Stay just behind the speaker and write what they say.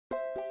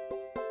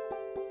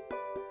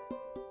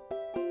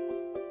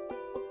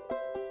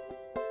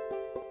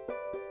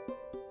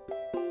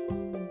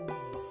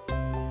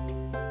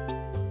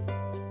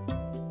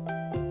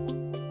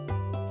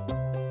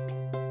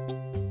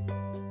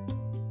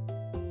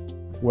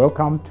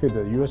Welcome to the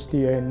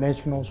USDA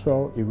National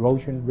Soil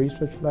Erosion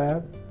Research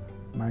Lab.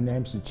 My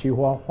name is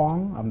Qihua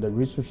Huang. I'm the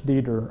research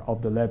leader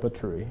of the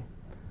laboratory.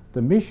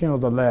 The mission of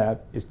the lab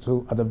is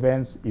to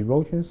advance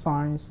erosion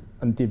science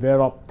and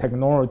develop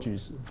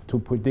technologies to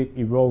predict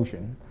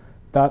erosion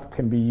that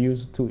can be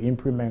used to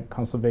implement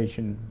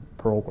conservation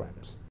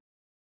programs.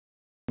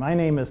 My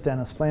name is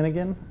Dennis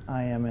Flanagan.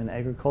 I am an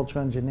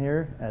agricultural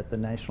engineer at the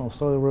National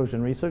Soil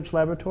Erosion Research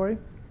Laboratory.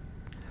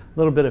 A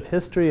little bit of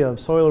history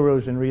of soil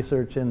erosion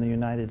research in the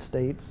United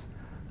States.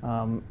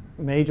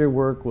 Major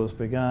work was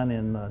begun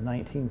in the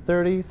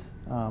 1930s.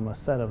 A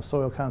set of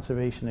soil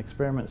conservation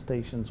experiment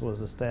stations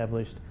was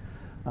established,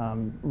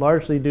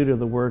 largely due to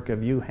the work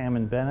of U.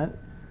 Hammond Bennett,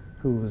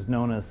 who was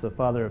known as the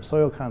father of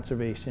soil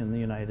conservation in the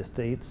United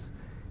States.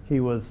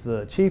 He was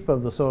the chief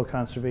of the Soil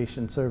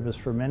Conservation Service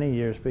for many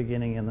years,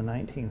 beginning in the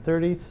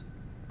 1930s,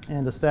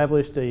 and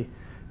established a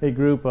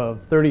group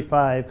of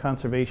 35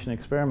 conservation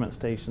experiment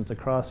stations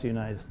across the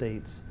United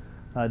States.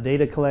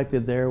 Data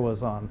collected there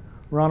was on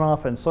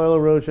runoff and soil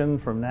erosion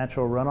from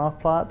natural runoff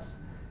plots,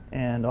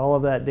 and all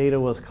of that data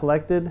was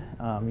collected,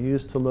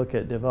 used to look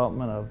at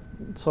development of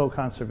soil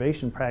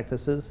conservation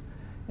practices,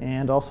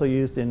 and also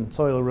used in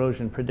soil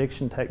erosion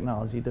prediction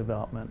technology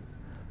development.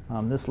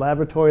 This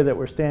laboratory that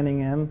we're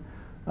standing in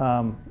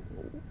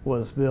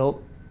was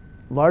built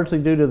largely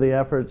due to the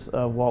efforts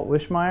of Walt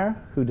Wishmeyer,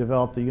 who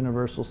developed the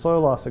universal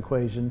soil loss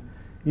equation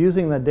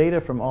using the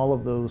data from all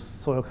of those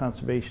soil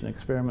conservation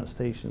experiment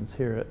stations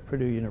here at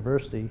Purdue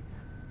University.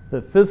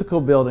 The physical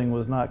building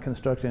was not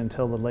constructed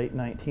until the late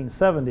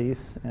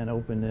 1970s and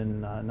opened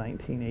in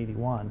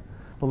 1981.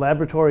 The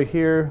laboratory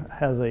here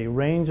has a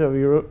range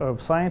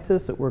of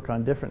scientists that work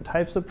on different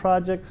types of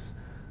projects,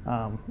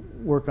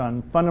 work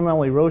on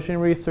fundamental erosion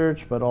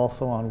research, but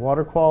also on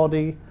water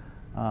quality,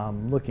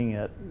 looking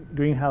at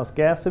greenhouse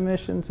gas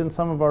emissions in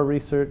some of our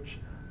research.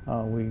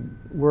 We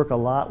work a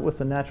lot with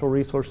the Natural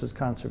Resources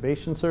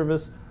Conservation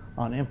Service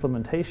on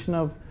implementation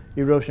of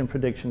erosion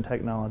prediction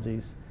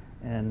technologies,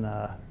 and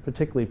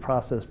particularly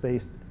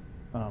process-based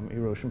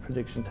erosion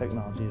prediction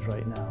technologies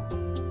right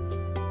now.